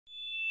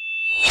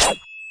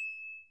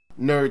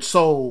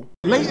NERDSoul.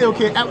 Late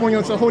LK at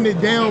OneYoungsta holding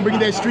it down,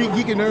 bringing that street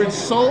geek and nerd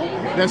soul.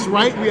 That's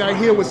right, we are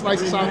here with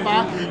Slice of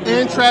Sci-Fi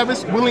and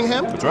Travis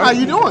Willingham. That's right. How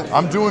you doing?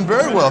 I'm doing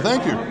very well,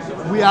 thank you.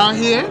 We out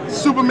here,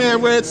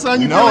 Superman Red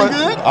Sun, you know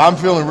feeling good? I'm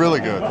feeling really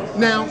good.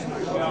 Now,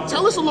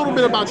 tell us a little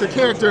bit about your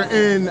character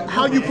and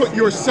how you put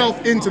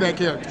yourself into that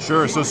character.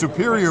 Sure, so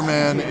Superior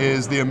Man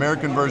is the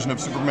American version of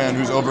Superman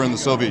who's over in the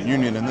Soviet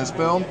Union in this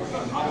film.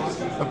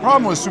 The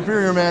problem with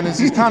Superior Man is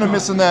he's kind of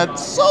missing that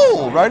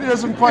soul, right? He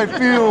doesn't quite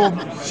feel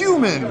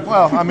human.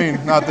 Well, I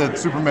mean, not that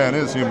Superman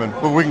is human,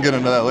 but we can get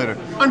into that later.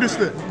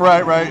 Understood.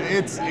 Right.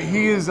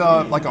 He is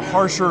like a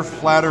harsher,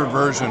 flatter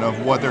version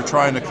of what they're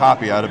trying to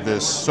copy out of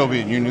this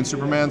Soviet Union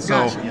Superman.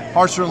 So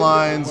harsher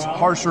lines,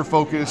 harsher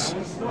focus.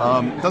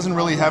 Doesn't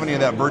really have any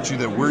of that virtue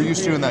that we're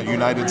used to in that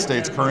United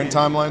States current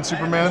timeline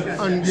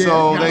Superman.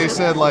 So they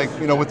said, like,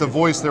 you know, with the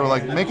voice, they were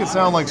like, make it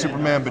sound like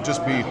Superman, but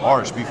just be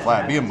harsh, be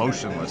flat, be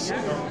emotionless.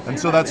 And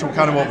so that's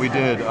kind of what we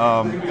did.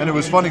 And it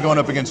was funny going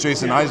up against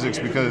Jason Isaacs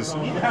because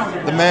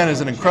the man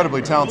is an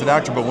incredibly talented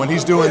actor, but when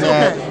he's doing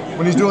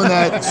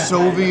that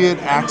Soviet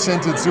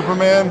accented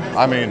Superman,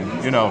 I mean,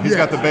 you know, he's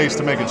got the bass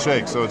to make it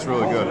shake, so it's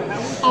really good.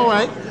 All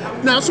right.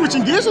 Now,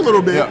 switching gears a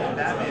little bit,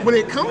 when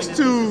it comes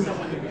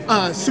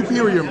to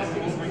Superior Man,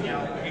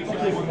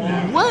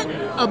 what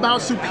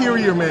about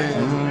Superior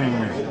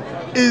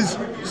Man is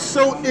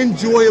so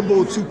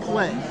enjoyable to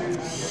play?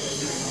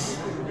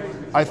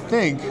 I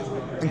think,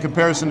 in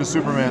comparison to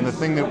Superman, the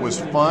thing that was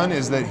fun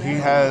is that he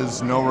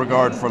has no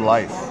regard for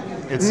life.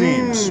 It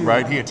seems,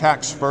 right? He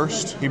attacks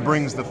first. He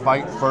brings the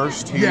fight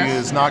first. He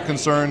is not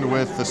concerned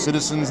with the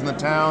citizens in the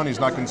town. He's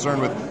not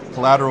concerned with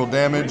collateral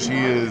damage. He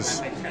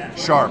is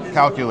sharp,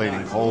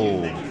 calculating,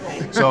 cold.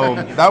 So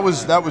that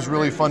was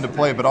really fun to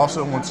play. But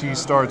also, once he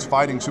starts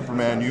fighting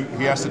Superman,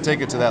 he has to take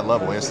it to that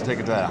level. He has to take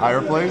it to that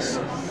higher place.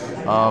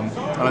 And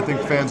I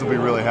think fans will be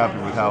really happy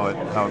with how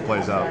it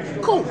plays out.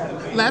 Cool.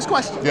 Last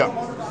question.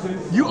 Yeah.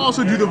 You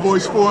also do the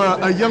voice for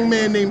a young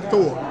man named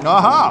Thor.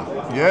 Aha!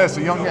 Yes,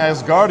 a young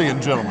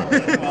Asgardian gentleman.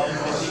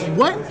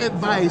 What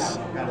advice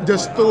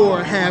does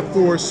Thor have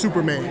for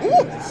Superman?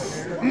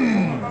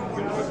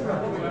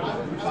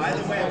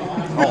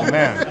 Oh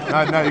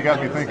man, now you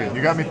got me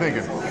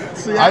thinking.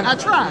 See, I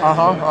tried.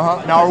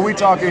 Now, are we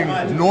talking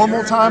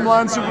normal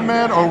timeline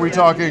Superman, or are we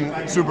talking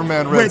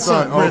Superman Red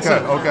Sun?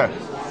 Okay.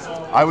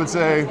 I would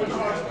say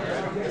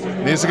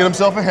he needs to get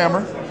himself a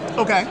hammer.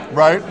 Okay.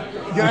 Right?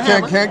 You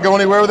can't go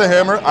anywhere with a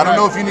hammer. I don't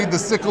know if you need the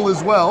sickle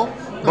as well,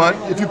 but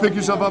if you pick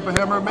yourself up a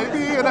hammer,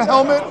 maybe in a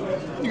helmet,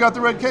 you got the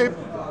red cape,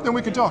 then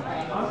we can talk.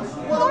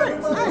 All right.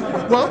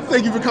 Well,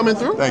 thank you for coming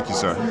through. Thank you,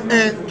 sir.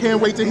 And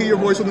can't wait to hear your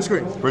voice on the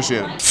screen.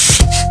 Appreciate it.